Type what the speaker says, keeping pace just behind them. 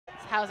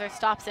Hauser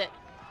stops it,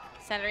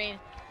 centering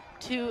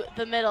to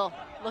the middle,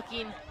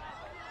 looking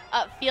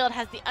upfield,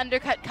 has the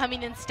undercut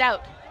coming in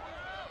Stout.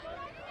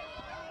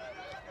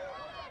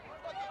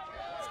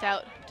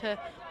 Stout to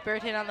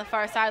Burton on the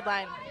far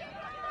sideline.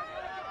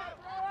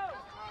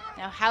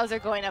 Now Hauser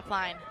going up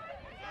line.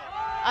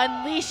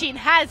 Unleashing,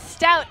 has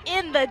Stout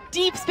in the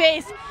deep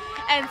space,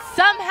 and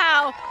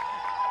somehow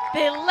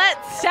they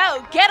let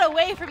Stout get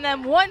away from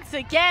them once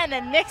again,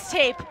 and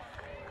Mixtape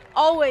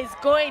always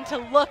going to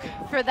look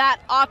for that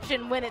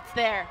option when it's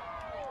there.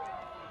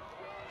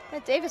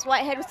 Davis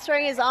Whitehead was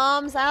throwing his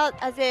arms out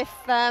as if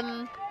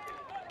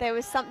there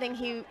was something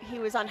he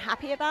was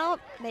unhappy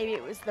about. Maybe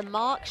it was the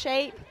mark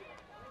shape.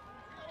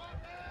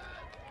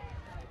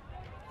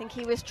 I think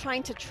he was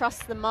trying to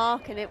trust the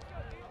mark, and the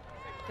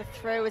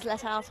throw was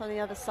let out on the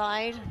other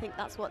side. I think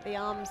that's what the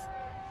arms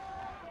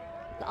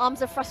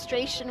of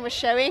frustration was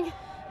showing.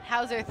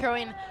 Hauser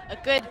throwing a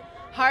good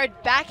hard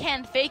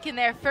backhand fake in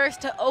there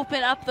first to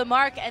open up the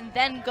mark, and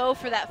then go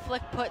for that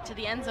flick put to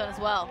the end zone as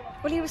well.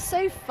 Well, he was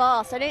so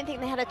fast. I don't think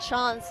they had a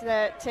chance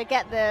to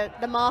get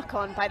the mark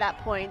on by that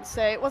point.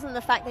 So it wasn't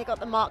the fact they got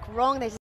the mark wrong. They just